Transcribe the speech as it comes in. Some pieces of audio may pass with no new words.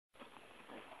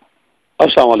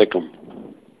Assalamu alaikum.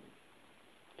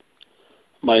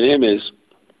 My name is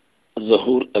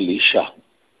Zahur Ali Shah.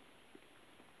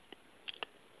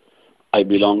 I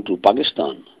belong to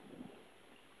Pakistan.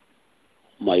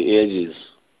 My age is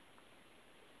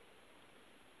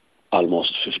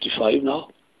almost 55 now.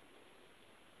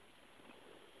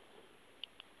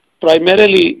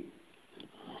 Primarily,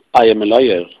 I am a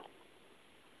lawyer.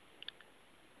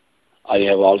 I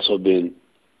have also been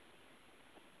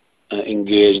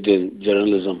engaged in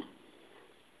journalism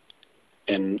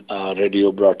and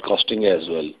radio broadcasting as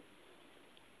well.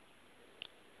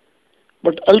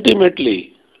 But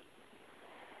ultimately,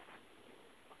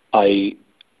 I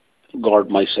got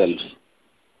myself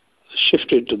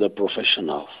shifted to the profession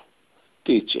of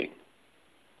teaching.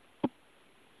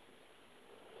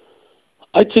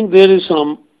 I think there is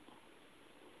some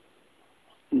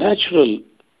natural,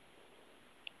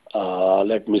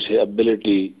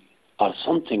 ability or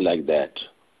something like that,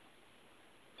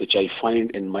 which I find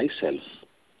in myself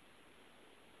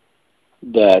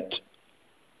that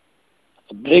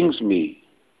brings me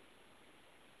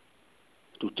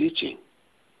to teaching,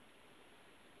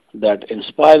 that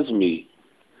inspires me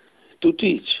to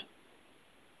teach.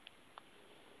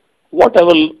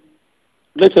 Whatever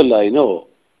little I know,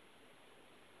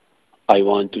 I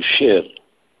want to share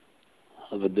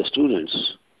with the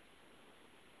students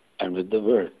and with the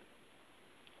world.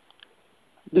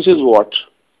 This is what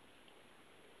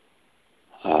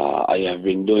I have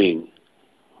been doing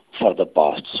for the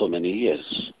past so many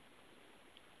years.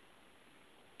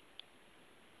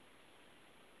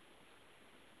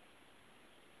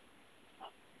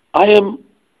 I am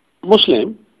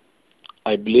Muslim.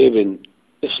 I believe in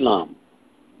Islam.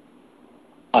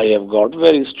 I have got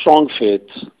very strong faith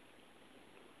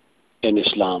in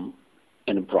Islam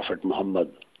and Prophet Muhammad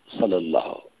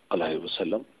sallallahu alaihi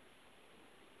wasallam,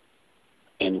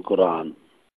 in Quran.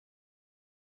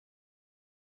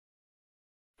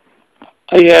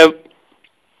 I have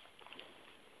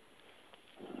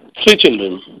 3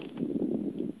 children,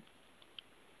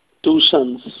 2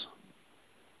 sons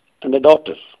and a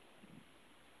daughter.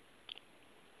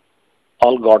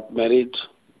 All got married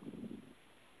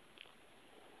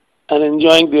and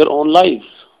enjoying their own lives.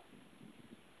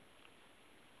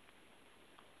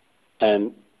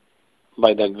 And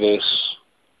by the grace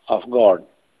of God,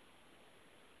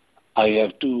 I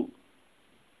have 2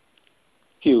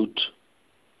 cute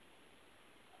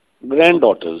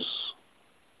granddaughters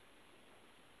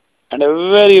and a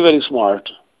very, very smart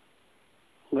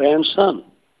grandson.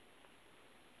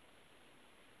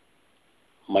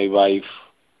 My wife,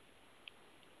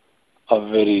 a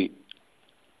very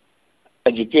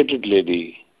educated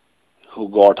lady who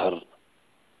got her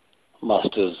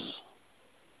master's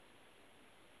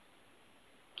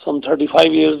some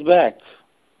 35 years back.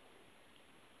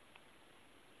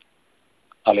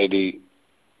 A lady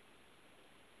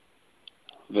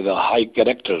with a high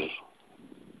character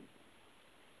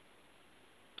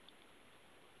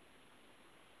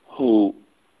who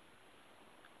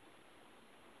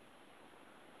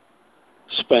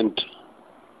spent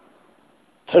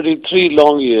 33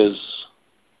 long years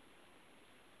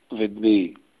with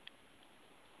me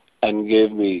and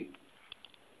gave me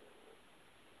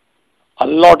a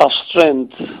lot of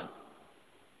strength.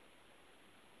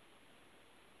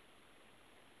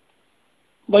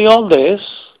 By all this,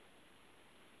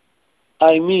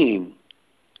 I mean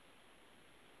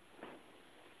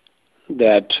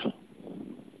that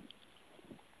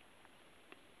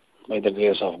by the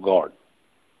grace of God,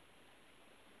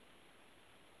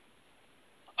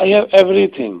 I have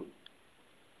everything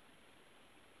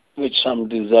which some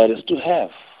desires to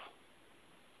have.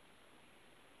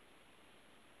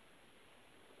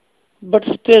 But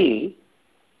still,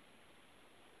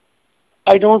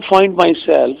 I don't find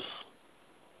myself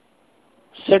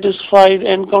satisfied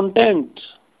and content.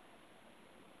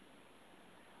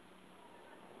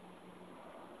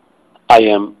 I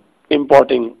am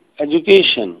imparting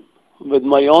education with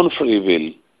my own free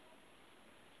will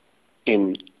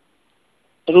in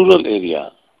rural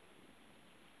area,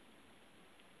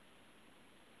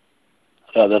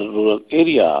 rather rural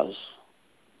areas.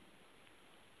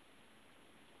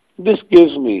 This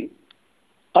gives me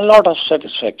a lot of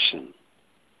satisfaction,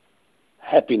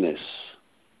 happiness,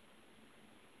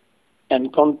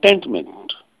 and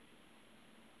contentment.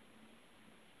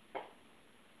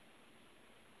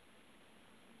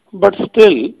 But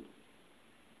still,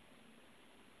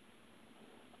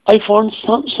 I found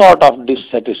some sort of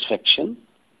dissatisfaction,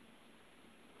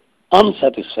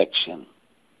 unsatisfaction,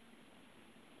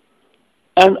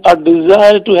 and a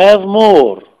desire to have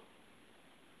more,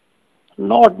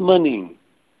 not money,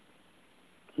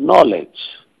 knowledge.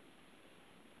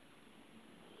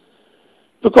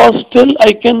 because still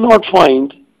I cannot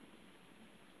find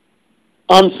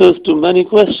answers to many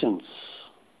questions.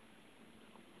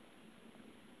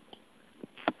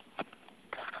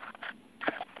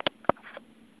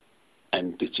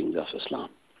 And teachings of Islam.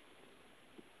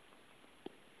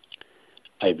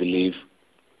 I believe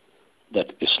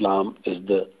that Islam is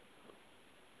the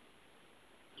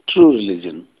true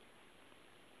religion,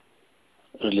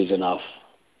 religion of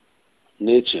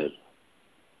nature,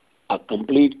 a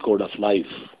complete code of life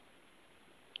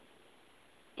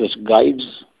which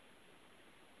guides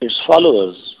its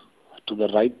followers to the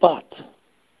right path.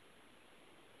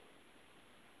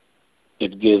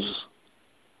 It gives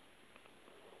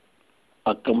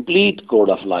a complete code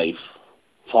of life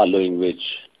following which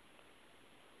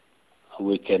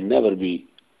we can never be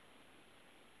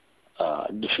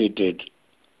defeated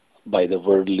by the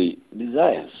worldly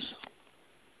desires.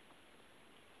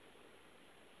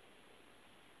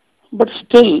 But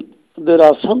still, there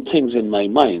are some things in my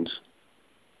mind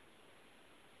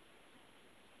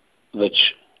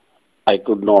which I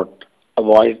could not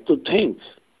avoid to think.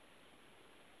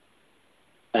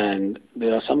 And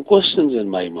there are some questions in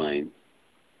my mind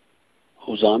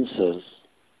whose answers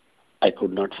I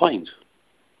could not find,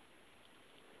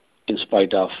 in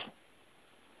spite of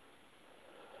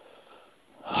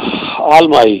all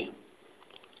my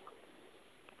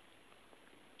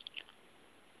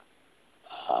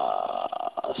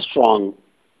strong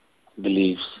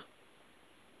beliefs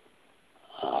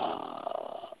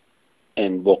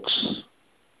in books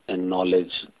and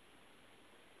knowledge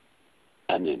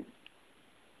and in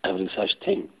every such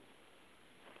thing.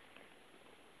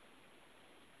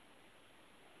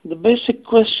 The basic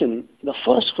question, the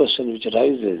first question which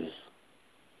arises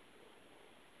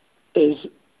is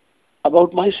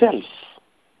about myself.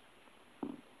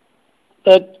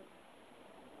 That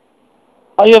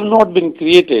I have not been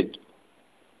created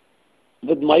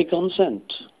with my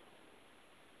consent.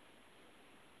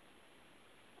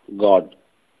 God,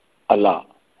 Allah,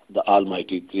 the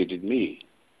Almighty created me.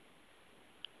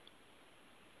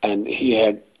 And He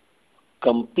had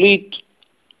complete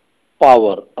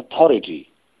power, authority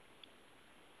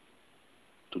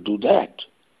to do that.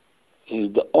 He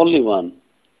is the only one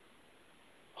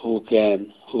who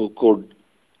can, who could,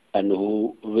 and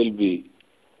who will be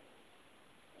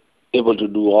able to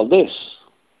do all this.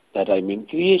 That I mean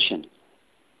creation.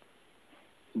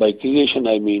 By creation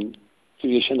I mean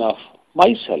creation of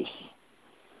myself.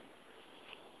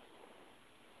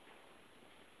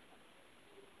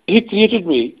 He created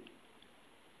me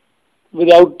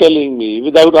without telling me,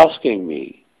 without asking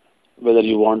me whether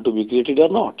you want to be created or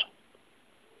not.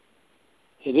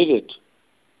 He did it.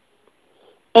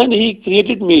 And He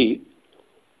created me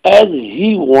as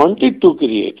He wanted to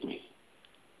create me.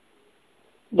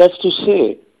 That's to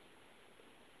say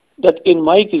that in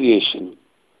my creation,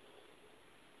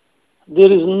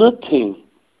 there is nothing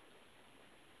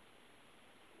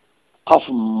of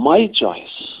my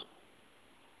choice.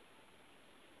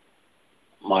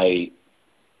 My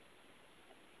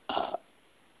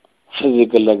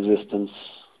physical existence,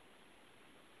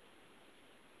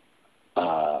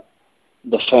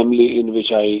 the family in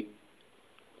which I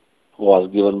was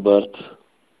given birth,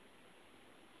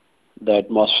 the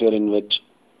atmosphere in which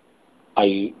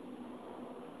I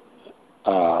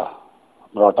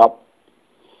brought up,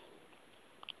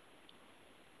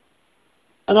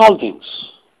 and all things.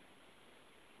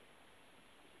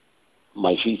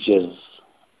 My features,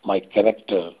 my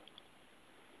character,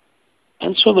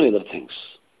 and so many other things.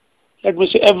 Let me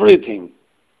say everything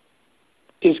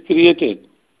is created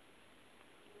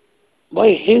by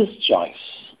His choice,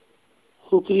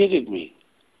 who created me.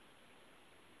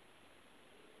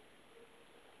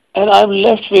 And I'm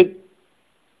left with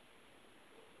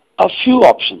a few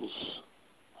options,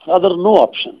 rather no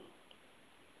option.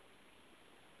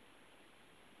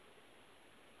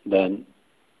 Then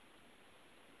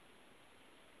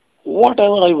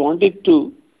whatever I wanted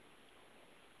to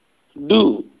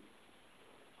do,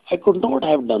 I could not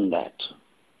have done that.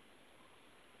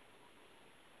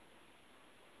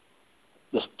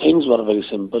 The things were very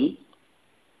simple,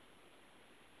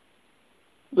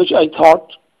 which I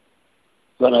thought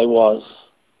when I was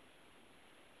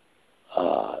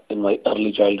in my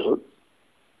early childhood,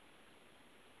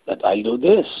 that I'll do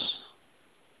this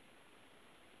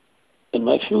in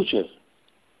my future.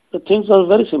 The things are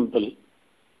very simple,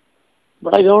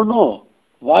 but I don't know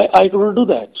why I couldn't do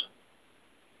that.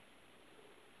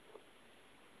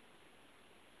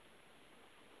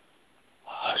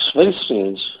 It's very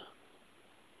strange.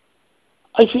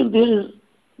 I feel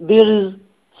there is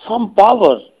some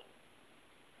power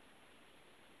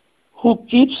who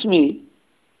keeps me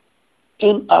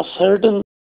in a certain